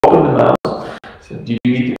opened the mouth, said, "Did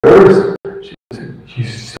you eat the earth?" She said, "You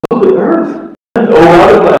saw the earth and all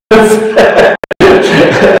other planets."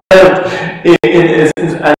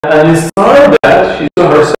 and inside that, she saw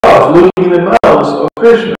herself looking in the mouth of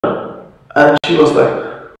Krishna, and she was like,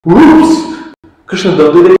 "Whoops! Krishna,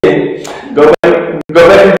 don't do it again. Go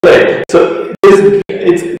back and play." So the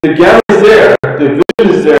jnana is there, the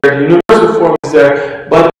vision is there, the universal form is there,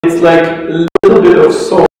 but it's like a little bit of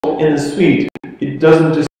salt in the sweet. It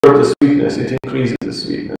doesn't disturb the sweetness, it increases the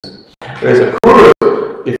sweetness. Whereas a Akrura,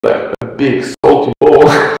 it's like a big salty bowl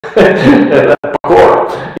and a popcorn,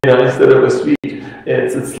 instead of a sweet.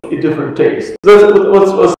 It's a different taste. That's what I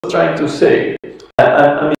was trying to say.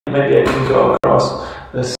 I mean, maybe I didn't go across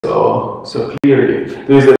so clearly.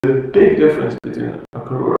 There is a big difference between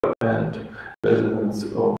Akrura and residents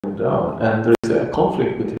of Vrindavan, and there is a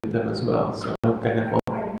conflict between them as well. So I'm kind of.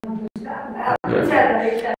 I understand that. Yeah. There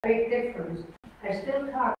is a big difference. I still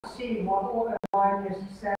can't see why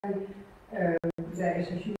necessarily there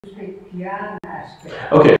is a huge big jnana aspect.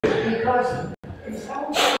 Okay. Because it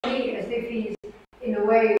sounds to me as if he's in a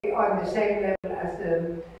way on the same level as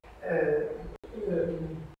the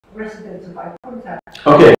residents of Vaikuntha.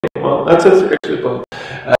 Okay, well that's actually a point.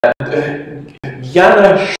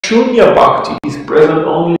 Jnana Shunya Bhakti is present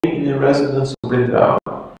only in the residents of Vrindavan.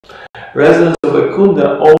 Residents of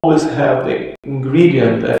Vaikuntha always have the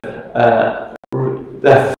ingredient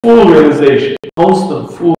that full realization,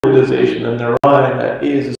 constant full realization, and Narayana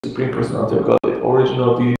is the Supreme Personality of God, the origin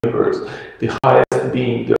of the universe, the highest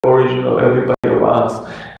being, the origin of everybody of us,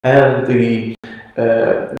 and the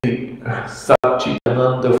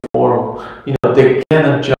Satchitananda form. They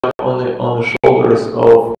cannot jump on the shoulders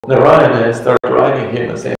of Narayana and start riding him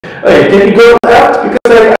and saying, "Hey, can you go left?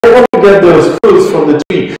 Because I want to to get those fruits from the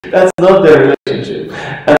tree. That's not their relationship.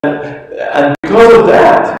 And because of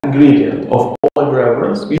that ingredient of all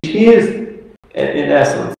reverence, which is, in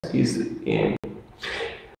essence, is in,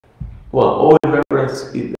 well, all reverence,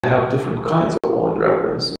 they have different kinds of all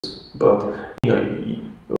reverences, but,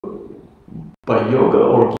 by yoga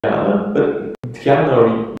or jnana, but dhyana or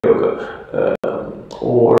yoga,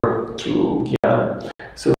 or through jnana.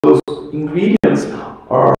 So those ingredients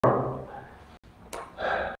are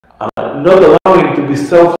not allowing to be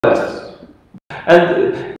selfless.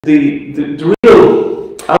 And the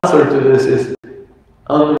real answer to this is,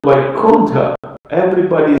 on Vaikuntha,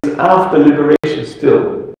 everybody is after liberation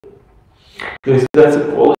still. Because that's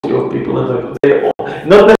the quality of people in Vaikuntha. They all,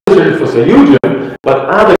 not necessarily for Sayujam, but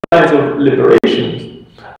other kinds of liberations.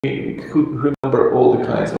 We could remember all the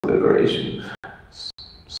kinds of liberation.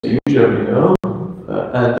 Sayujam,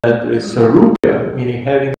 and then there is Sarupya, meaning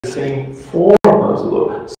having the same form as the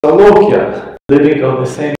Lord. Salokya, living on the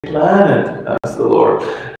same planet as the Lord.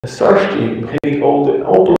 Sarshti, having all the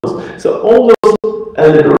opulence. So all those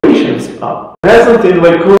liberations are present in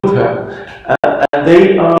Vaikuntha, and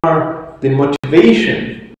they are the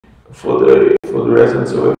motivation for the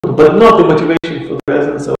residents of Vaikuntha, but not the motivation for the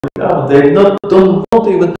residents of Vrindavan. They don't want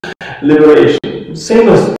even liberation. Same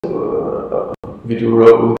as Vidura,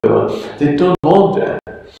 Uddhava. They don't want that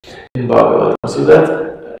in Bhagavatam. So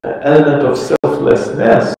that element of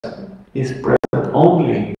selflessness is present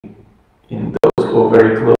only in those who are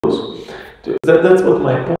very close. That's what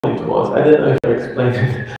my point was. I don't know if I explained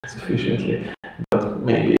it sufficiently, but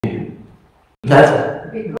maybe that's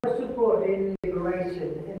because you brought in liberation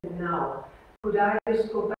in the now. Could I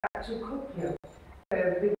just go back to Kupya?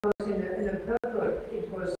 Because in a purport it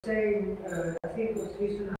was saying, I think it was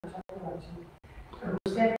Vishnu who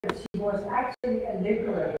said that she was actually a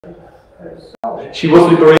liberated soul. She was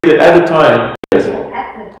liberated at the time. Yes.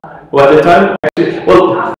 At the time. Well, at the time, actually,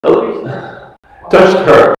 touched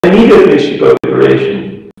her. Immediately she got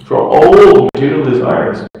liberation from all material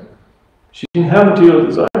desires. She didn't have material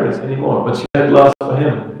desires anymore, but she had lust for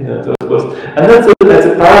him. And that's a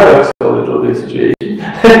paradoxical little bit situation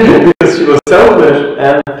because she was selfish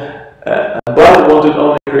and but wanted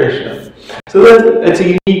only Krishna. So that's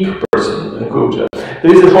a unique person, Kubja.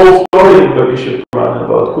 There is a whole story in Bhagavad Purana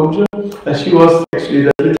about Kubja, and she was actually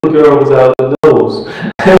that little girl without a nose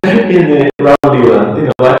in the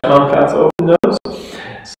Ramlila. Lakshman cuts off the nose.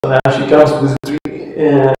 So now she comes with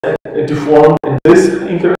to form in this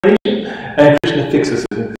incarnation, and Krishna fixes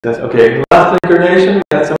it and says, okay, last incarnation we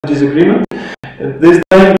had some disagreement, and this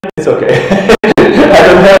time it's okay. I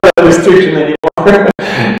don't have that restriction anymore.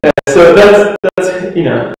 So that's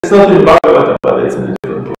it's not in Bhagavatam, but it's in a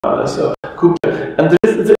different Purana. So Kubja, and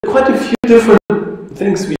there's quite a few different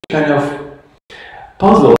things which kind of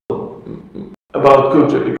puzzle about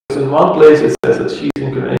Kubja, because in one place it says that she's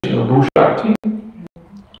incarnation of Bhushakti,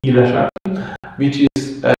 Ila Shakti, which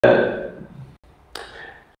is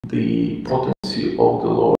the potency of the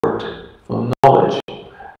Lord for knowledge.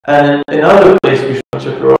 And in another place, Vishnu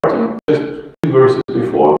Chakravarti, just 2 verses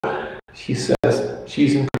before, he says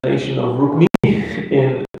she's incarnation of Rukmini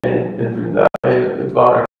in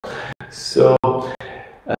Dvaraka. So hard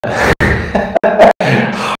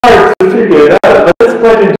to figure it out, but that's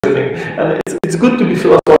quite interesting. And it's good to be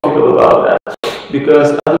philosophical about that,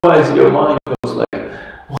 because otherwise your mind goes like,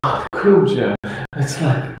 wow, Kubja. It's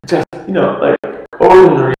like just like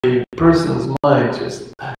ordinary person's mind.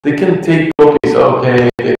 Just they can take copies. Okay,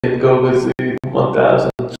 they can go with the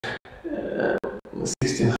 1,000,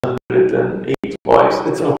 1,608 wives.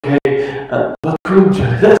 It's okay, but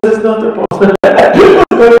Kubja, that's not a problem.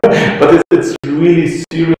 But it's really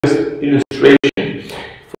serious illustration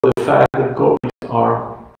for the fact that copies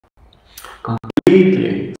are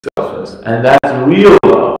completely selfless, and that's real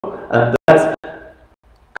love, and that's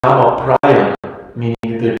kama praya, meaning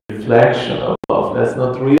the reflection of love. That's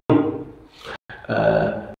not real,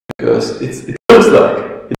 because it looks like,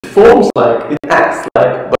 it forms like, it acts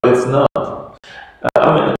like, but it's not. I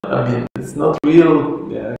mean, it's not real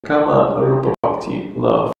kama rupa bhakti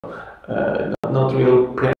love, not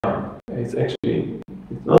real prema. It's actually,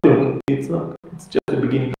 it's just the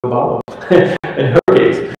beginning of bhava in her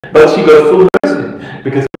case. But she got full mercy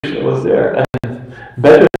because Krishna was there, and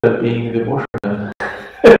better than being the worshipper.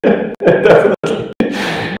 Definitely.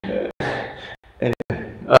 Anyway,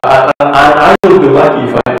 I will be lucky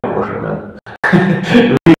if I'm a worshipman.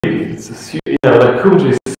 Really, it's like Kubja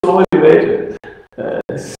is so elevated,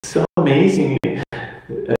 so amazingly.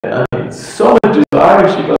 I mean, so much desire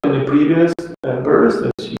she got in the previous birth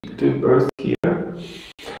that she took birth here,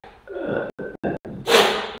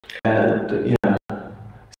 and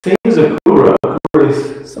same as Akura. Akura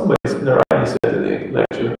somebody's Narayana said in the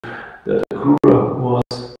lecture that Akrura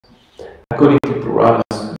was, according to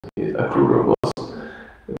Puranas, Akrura was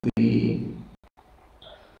the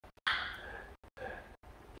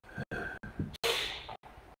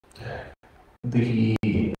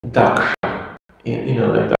Daksha,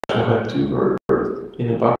 like Daksha had two births in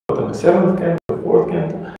the Bhagavatam, the 7th canto, the 4th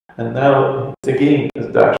canto, and now it's again as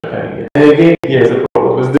Daksha hanging. And again he has a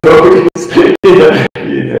problem with devotees,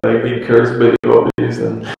 like being cursed by devotees,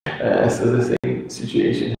 and so the same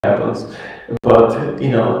situation happens. But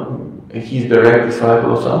he's direct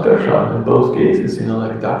disciple of Sankarshan in both cases.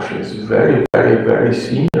 Like Daksha is very, very, very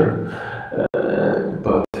senior,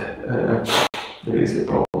 but there is a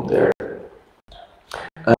problem there.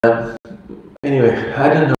 Anyway,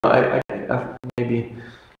 I don't know. I maybe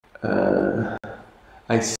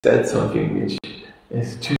I said something which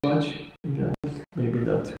is too much. Maybe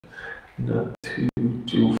not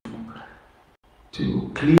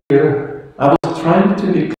too clear. I was trying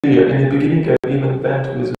to be clear. In the beginning, I even went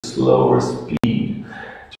with a slower speed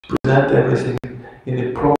to present everything in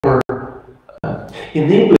a proper.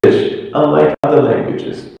 In English, unlike other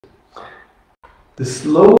languages, the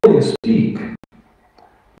slower you speak,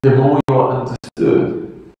 the more you are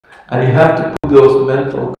understood, and you have to put those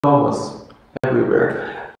mental commas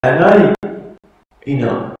everywhere. And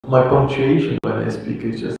my punctuation when I speak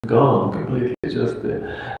is just gone completely. Just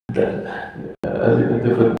the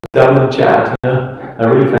double chat, a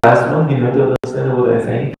really fast one, to understand what I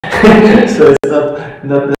think. So it's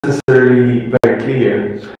not necessarily very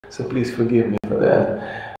clear. So please forgive me for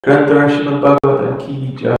that. Srimad Bhagavatam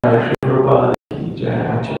ki jai, Prabhupada ki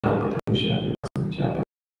jai.